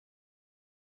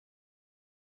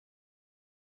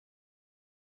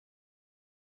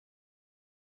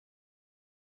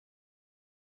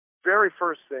very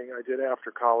first thing I did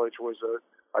after college was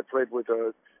I played with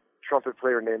a trumpet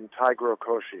player named Taiguro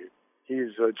Koshi.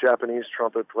 He's a Japanese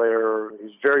trumpet player.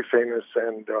 He's very famous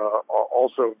and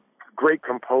also great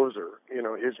composer. You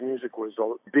know, his music was a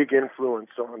big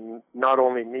influence on not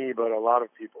only me, but a lot of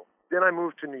people. Then I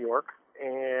moved to New York,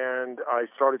 and I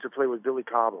started to play with Billy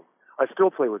Cobham. I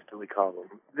still play with Billy Cobham.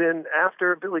 Then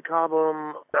after Billy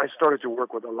Cobham, I started to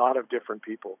work with a lot of different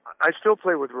people. I still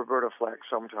play with Roberta Flack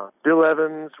sometimes. Bill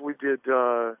Evans, we did,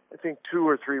 I think, 2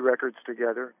 or 3 records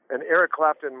together. And Eric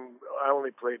Clapton, I only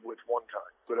played with one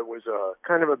time, but it was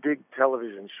kind of a big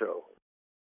television show.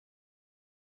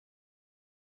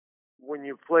 When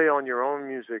you play on your own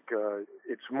music,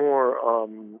 it's more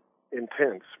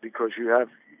intense because you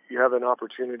have an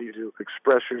opportunity to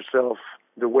express yourself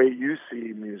the way you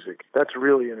see music. That's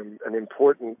really an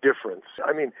important difference.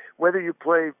 I mean, whether you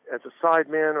play as a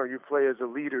sideman or you play as a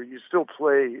leader, you still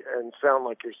play and sound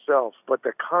like yourself, but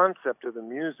the concept of the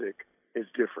music is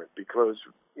different because,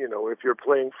 you know, if you're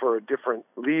playing for a different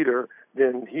leader,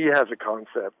 then he has a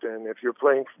concept, and if you're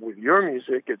playing with your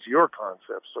music, it's your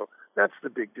concept. So that's the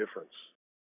big difference.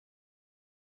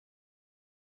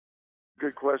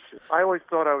 Good question. I always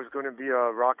thought I was going to be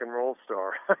a rock and roll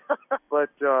star. But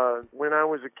when I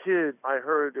was a kid, I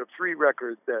heard of 3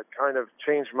 records that kind of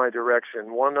changed my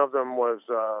direction. One of them was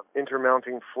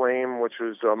Intermounting Flame, which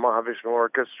was Mahavishnu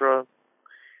Orchestra.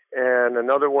 And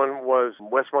another one was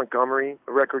Wes Montgomery,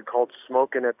 a record called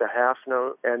Smokin' at the Half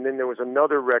Note. And then there was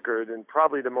another record, and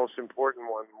probably the most important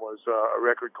one was a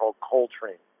record called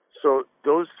Coltrane. So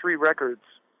those 3 records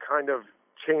kind of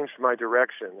changed my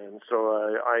direction, and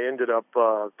so I ended up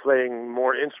playing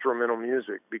more instrumental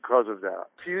music because of that.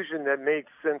 Fusion that made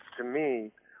sense to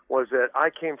me was that I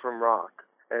came from rock,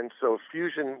 and so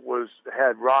fusion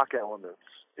had rock elements.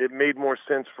 It made more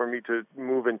sense for me to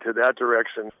move into that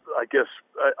direction. I guess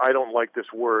I don't like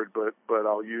this word, but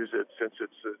I'll use it since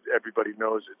it's everybody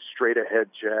knows it's straight ahead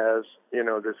jazz. You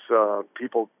know, this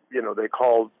people, you know, they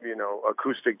call, you know,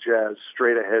 acoustic jazz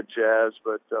straight ahead jazz,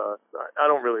 but I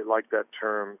don't really like that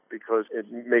term because it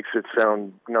makes it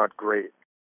sound not great.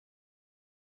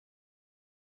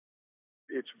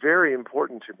 It's very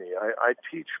important to me. I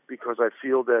teach because I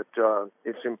feel that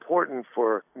it's important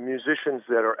for musicians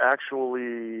that are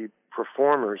actually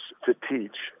performers to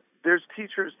teach. There's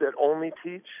teachers that only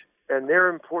teach, and they're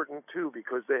important too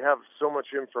because they have so much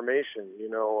information, you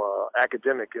know,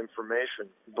 academic information.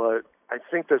 But I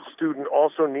think the student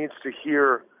also needs to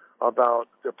hear about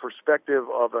the perspective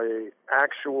of a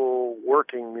actual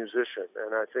working musician,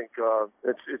 and I think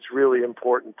it's really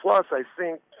important. Plus, I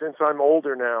think since I'm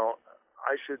older now,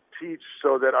 I should teach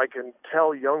so that I can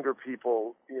tell younger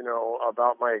people, you know,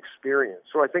 about my experience.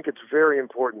 So I think it's very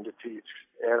important to teach,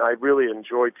 and I really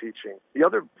enjoy teaching. The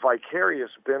other vicarious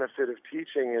benefit of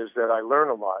teaching is that I learn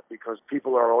a lot because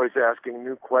people are always asking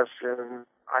new questions.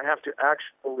 I have to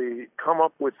actually come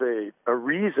up with a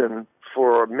reason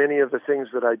for many of the things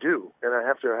that I do, and I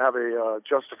have to have a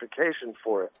justification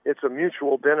for it. It's a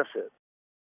mutual benefit.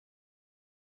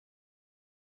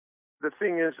 The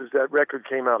thing is that record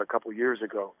came out a couple years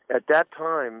ago. At that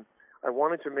time, I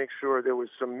wanted to make sure there was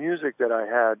some music that I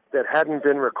had that hadn't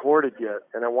been recorded yet,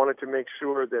 and I wanted to make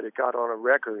sure that it got on a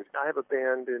record. I have a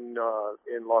band in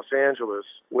Los Angeles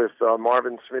with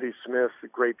Marvin Smitty Smith, the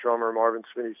great drummer Marvin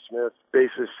Smitty Smith,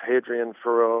 bassist Hadrian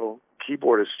Furrow,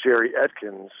 keyboardist Jerry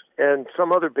Atkins, and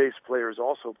some other bass players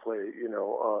also play, you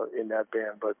know, in that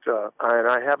band. But and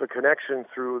I have a connection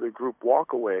through the group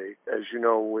Walkaway, as you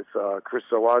know, with Chris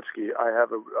Zawadsky. I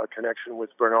have a connection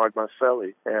with Bernard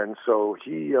Maselli, and so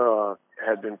he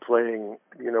had been playing,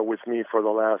 you know, with me for the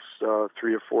last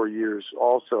 3 or 4 years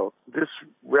also. This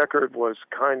record was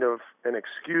kind of an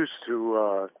excuse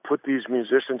to put these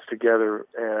musicians together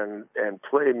and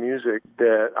play music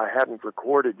that I hadn't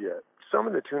recorded yet. Some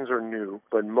of the tunes are new,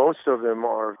 but most of them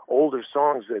are older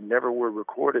songs that never were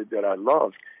recorded that I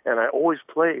loved, and I always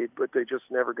played, but they just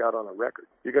never got on a record.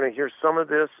 You're going to hear some of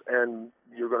this, and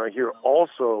you're going to hear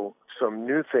also some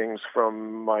new things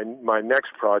from my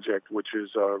next project, which is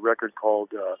a record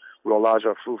called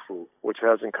Rolaja Fufu, which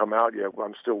hasn't come out yet.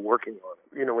 I'm still working on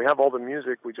it. You know, we have all the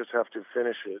music, we just have to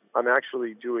finish it. I'm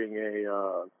actually doing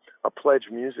a pledge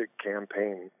music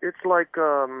campaign. It's like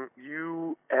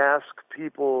you ask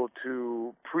people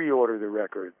to pre-order the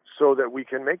record so that we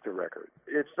can make the record.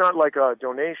 It's not like a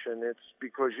donation. It's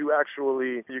because you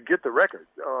get the record.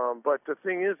 But the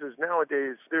thing is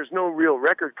nowadays there's no real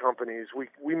record companies.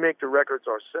 We make the records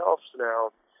ourselves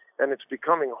now, and it's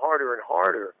becoming harder and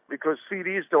harder because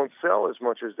CDs don't sell as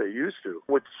much as they used to.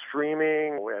 With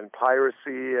streaming and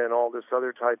piracy and all this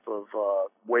other type of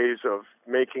ways of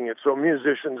making it so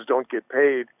musicians don't get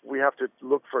paid. We have to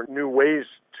look for new ways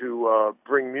to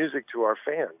bring music to our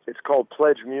fans. It's called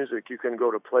Pledge Music. You can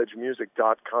go to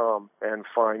pledgemusic.com and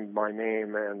find my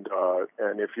name, and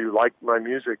if you like my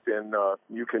music, then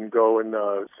you can go and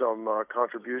some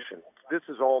contribution. This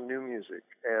is all new music,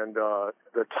 and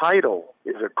the title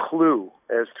is a clue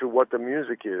as to what the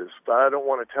music is. But I don't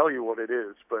want to tell you what it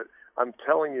is, but I'm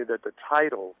telling you that the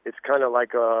title, it's kind of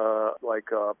like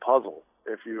a puzzle.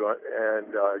 If you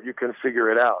you can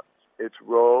figure it out. It's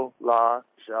Ro La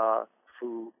Ja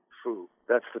Fu Fu.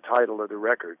 That's the title of the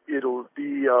record. It'll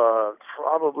be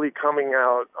probably coming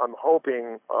out, I'm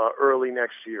hoping, early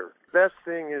next year. Best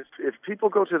thing is, if people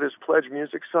go to this Pledge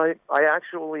Music site, I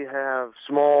actually have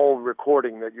small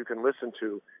recording that you can listen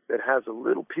to that has a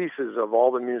little pieces of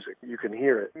all the music. You can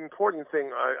hear it. The important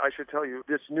thing I should tell you,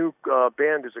 this new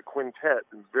band is a quintet.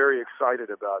 I'm very excited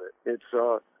about it.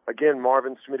 It's again,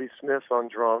 Marvin Smitty Smith on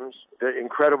drums, the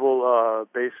incredible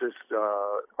bassist,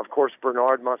 of course,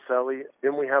 Bernard Marcelli.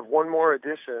 Then we have one more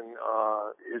addition.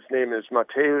 His name is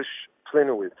Mateusz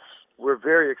Plinowitz. We're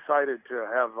very excited to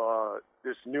have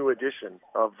this new addition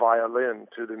of violin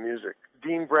to the music.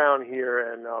 Dean Brown here,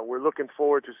 and we're looking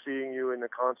forward to seeing you in the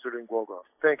concert in Głogów.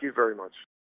 Thank you very much.